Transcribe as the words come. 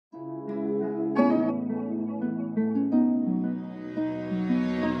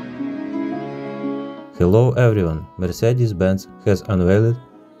Hello everyone, Mercedes-Benz has unveiled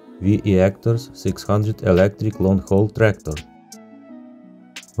the eActros 600 electric long-haul tractor.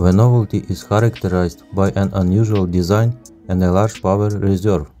 The novelty is characterized by an unusual design and a large power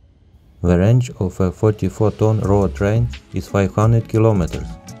reserve. The range of a 44-ton raw train is 500 km.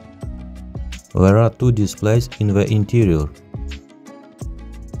 There are two displays in the interior.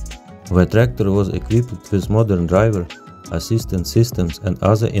 The tractor was equipped with modern driver assistance systems and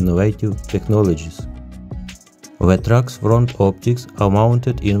other innovative technologies. The truck's front optics are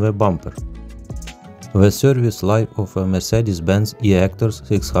mounted in the bumper. The service life of a Mercedes-Benz eActros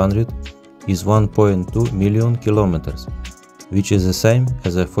 600 is 1.2 million kilometers, which is the same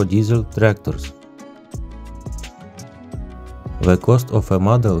as for diesel tractors. The cost of a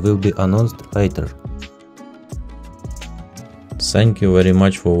model will be announced later. Thank you very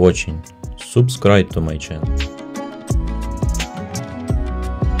much for watching. Subscribe to my channel.